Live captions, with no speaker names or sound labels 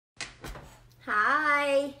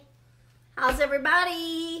Hi, how's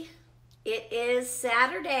everybody? It is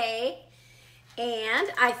Saturday and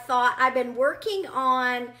I thought I've been working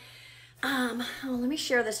on, let me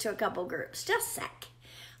share this to a couple groups, just a sec.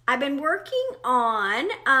 I've been working on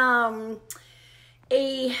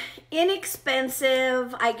a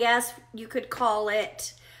inexpensive, I guess you could call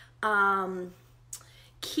it,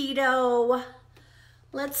 keto,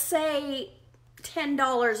 let's say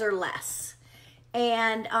 $10 or less.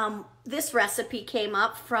 And this recipe came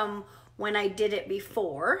up from when I did it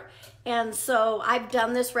before. And so I've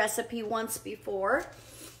done this recipe once before,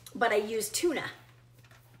 but I used tuna.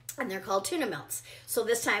 And they're called tuna melts. So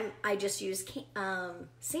this time I just used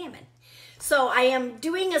salmon. So I am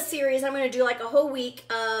doing a series. I'm going to do like a whole week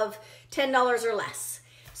of $10 or less.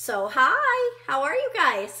 So hi, how are you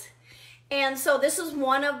guys? And so this is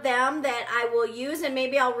one of them that I will use, and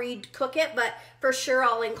maybe I'll cook it, but for sure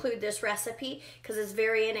I'll include this recipe because it's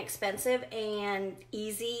very inexpensive and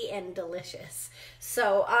easy and delicious.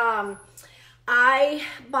 So I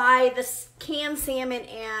buy this canned salmon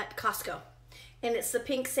at Costco, and it's the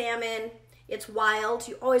pink salmon. It's wild.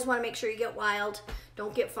 You always want to make sure you get wild.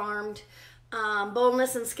 Don't get farmed.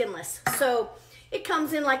 Boneless and skinless. So it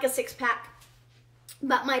comes in like a 6-pack.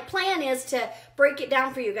 But my plan is to break it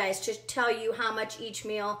down for you guys to tell you how much each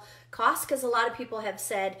meal costs, because a lot of people have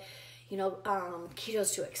said, you know,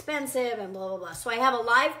 keto's too expensive and blah, blah, blah. So I have a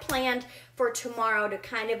live planned for tomorrow to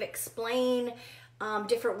kind of explain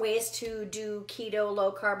different ways to do keto,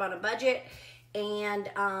 low carb on a budget. And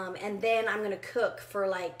then I'm going to cook for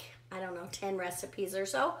like, I don't know, 10 recipes or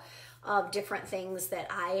so of different things that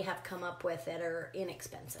I have come up with that are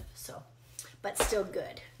inexpensive. So, but still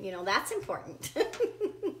good. You know, that's important.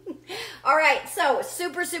 All right, so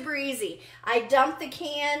super, super easy. I dumped the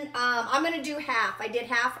can. I'm going to do half. I did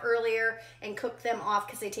half earlier and cooked them off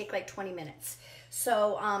because they take like 20 minutes.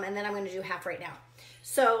 So, and then I'm going to do half right now.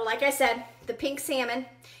 So, like I said, the pink salmon,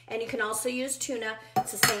 and you can also use tuna.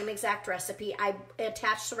 It's the same exact recipe. I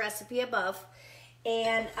attached the recipe above.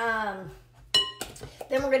 And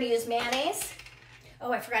then we're going to use mayonnaise.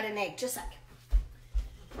 Oh, I forgot an egg. Just a sec.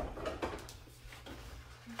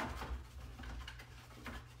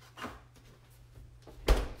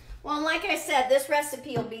 Well, like I said, this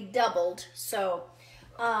recipe will be doubled. So,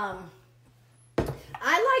 I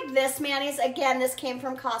like this mayonnaise. Again, this came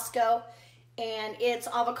from Costco, and it's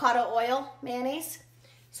avocado oil mayonnaise.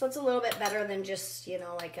 So it's a little bit better than just, you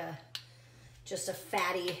know, like just a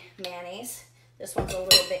fatty mayonnaise. This one's a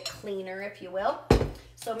little bit cleaner, if you will.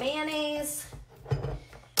 So mayonnaise,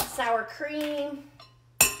 sour cream,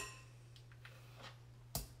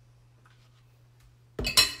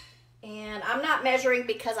 and I'm not measuring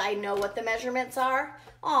because I know what the measurements are.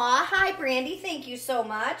 Aw, hi Brandy, thank you so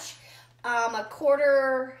much. Half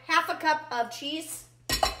a cup of cheese.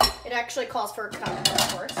 It actually calls for a cup,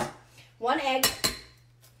 of course. 1 egg.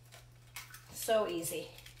 So easy.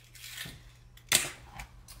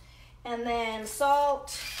 And then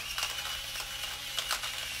salt.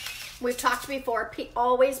 We've talked before,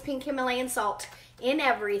 always pink Himalayan salt in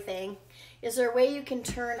everything. Is there a way you can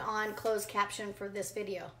turn on closed caption for this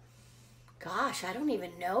video? Gosh, I don't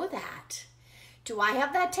even know that. Do I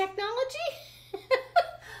have that technology?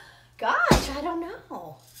 Gosh, I don't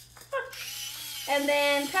know. And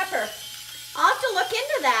then pepper. I'll have to look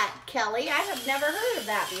into that, Kelly. I have never heard of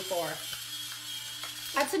that before.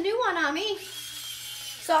 That's a new one on me.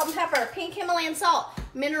 Salt and pepper, pink Himalayan salt,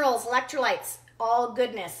 minerals, electrolytes, all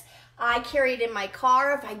goodness. I carry it in my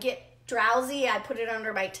car. If I get drowsy, I put it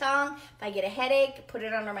under my tongue. If I get a headache, put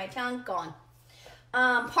it under my tongue, gone.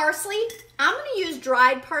 Parsley, I'm going to use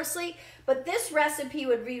dried parsley, but this recipe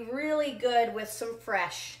would be really good with some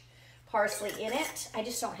fresh parsley in it. I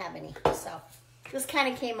just don't have any, so this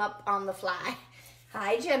kind of came up on the fly.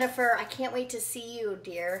 Hi, Jennifer. I can't wait to see you,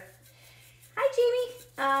 dear. Hi,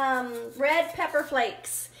 Jamie. Red pepper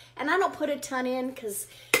flakes, and I don't put a ton in because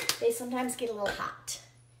they sometimes get a little hot.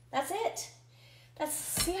 That's it.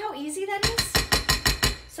 See how easy that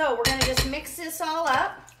is? So we're going to just mix this all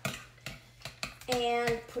up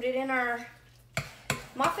and put it in our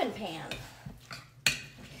muffin pan.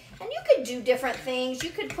 And you could do different things. You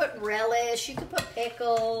could put relish, you could put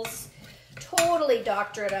pickles, totally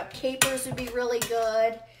doctor it up. Capers would be really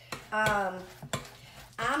good.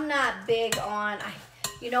 I'm not big on,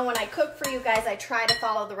 you know, when I cook for you guys, I try to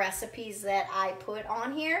follow the recipes that I put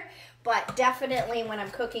on here, but definitely when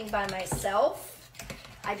I'm cooking by myself,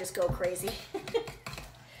 I just go crazy.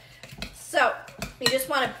 So, you just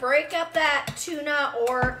want to break up that tuna,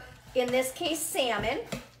 or in this case, salmon.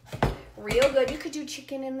 Real good. You could do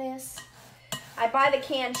chicken in this. I buy the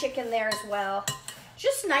canned chicken there as well.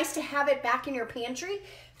 Just nice to have it back in your pantry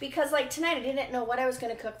because like tonight I didn't know what I was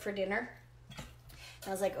going to cook for dinner. I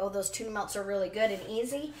was like, oh, those tuna melts are really good and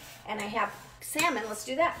easy, and I have salmon. Let's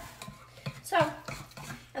do that. So,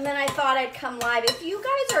 and then I thought I'd come live. If you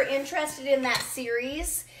guys are interested in that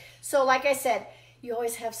series, so like I said, you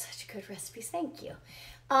always have such good recipes. Thank you.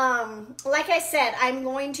 Like I said, I'm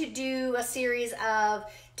going to do a series of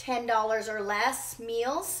 $10 or less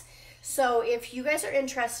meals. So if you guys are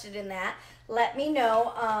interested in that, let me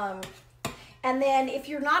know. And then if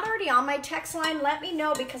you're not already on my text line, let me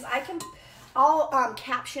know, because I'll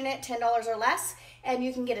caption it $10 or less, and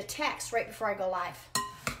you can get a text right before I go live.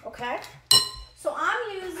 Okay? So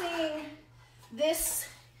I'm using this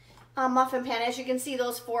muffin pan. As you can see,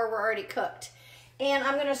 those 4 were already cooked. And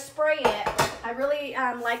I'm going to spray it. I really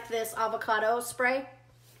like this avocado spray.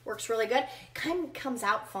 Works really good. Kind of comes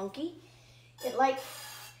out funky. It like,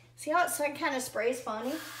 see how it kind of sprays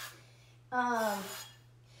funny?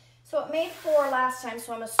 So it made 4 last time,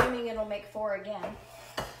 so I'm assuming it'll make 4 again.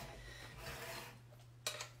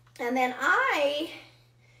 And then I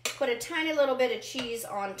put a tiny little bit of cheese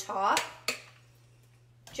on top,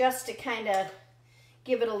 just to kind of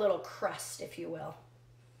give it a little crust, if you will.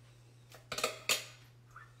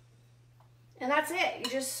 And that's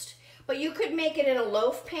it. But you could make it in a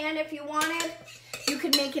loaf pan if you wanted. You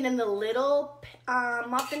could make it in the little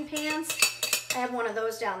muffin pans. I have one of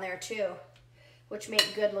those down there too, which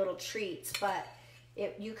make good little treats, but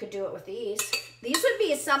you could do it with these. These would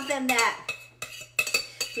be something that,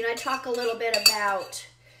 you know, I talk a little bit about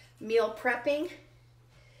meal prepping.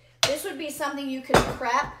 This would be something you could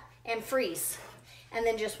prep and freeze and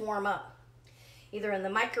then just warm up, either in the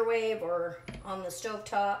microwave or on the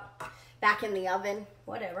stovetop, back in the oven,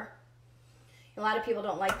 whatever. A lot of people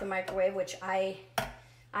don't like the microwave, which I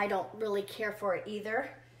don't really care for it either.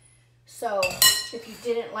 So if you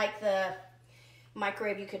didn't like the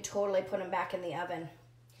microwave, you could totally put them back in the oven.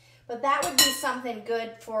 But that would be something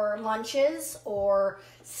good for lunches or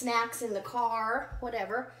snacks in the car,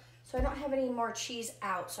 whatever. So I don't have any more cheese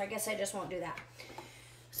out, so I guess I just won't do that.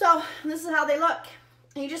 So this is how they look.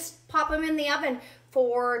 You just pop them in the oven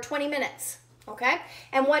for 20 minutes, okay?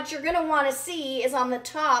 And what you're gonna wanna see is on the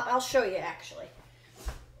top, I'll show you actually.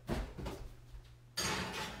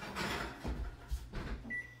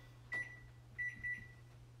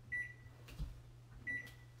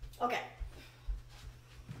 Okay.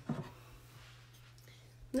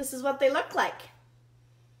 This is what they look like.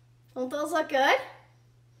 Don't those look good?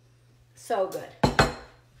 So good.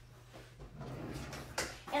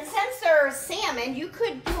 And since they're salmon, you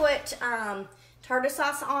could put tartar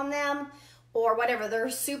sauce on them or whatever. They're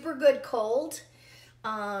super good cold.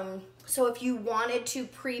 So if you wanted to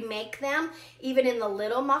pre-make them, even in the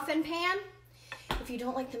little muffin pan, if you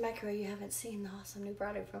don't like the microwave, you haven't seen the awesome new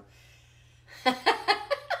product from.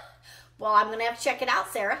 Well, I'm gonna have to check it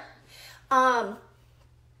out, Sarah.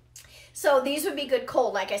 So these would be good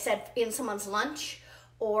cold, like I said, in someone's lunch,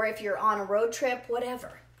 or if you're on a road trip,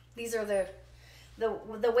 whatever. These are the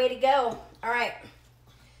way to go. All right,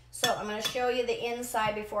 so I'm gonna show you the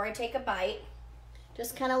inside before I take a bite.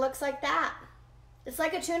 Just kind of looks like that. It's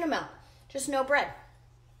like a tuna melt, just no bread.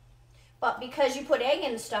 But because you put egg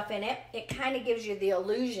and stuff in it, it kind of gives you the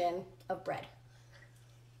illusion of bread.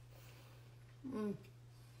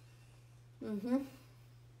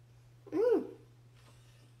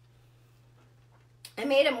 I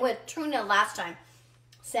made them with tuna last time.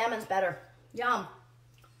 Salmon's better. Yum.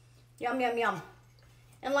 Yum, yum, yum.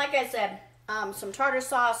 And like I said, some tartar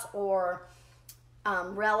sauce or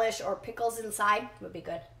relish or pickles inside would be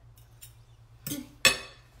good.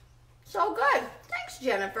 So good. Thanks,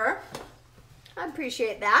 Jennifer. I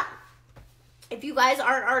appreciate that. If you guys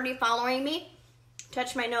aren't already following me,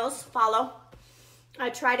 touch my nose, follow. I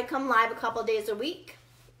try to come live a couple days a week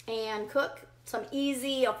and cook some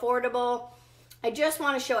easy, affordable. I just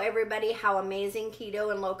want to show everybody how amazing keto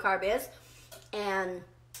and low carb is. And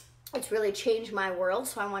it's really changed my world,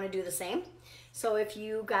 so I want to do the same. So if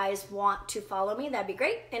you guys want to follow me, that'd be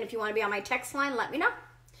great. And if you want to be on my text line, let me know.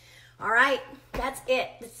 All right, that's it.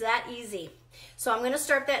 It's that easy. So I'm going to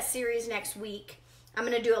start that series next week. I'm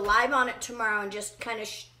going to do a live on it tomorrow and just kind of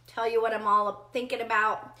tell you what I'm all thinking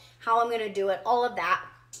about, how I'm going to do it, all of that.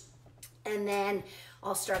 And then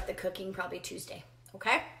I'll start the cooking probably Tuesday,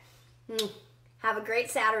 okay? Have a great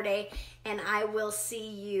Saturday, and I will see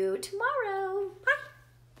you tomorrow.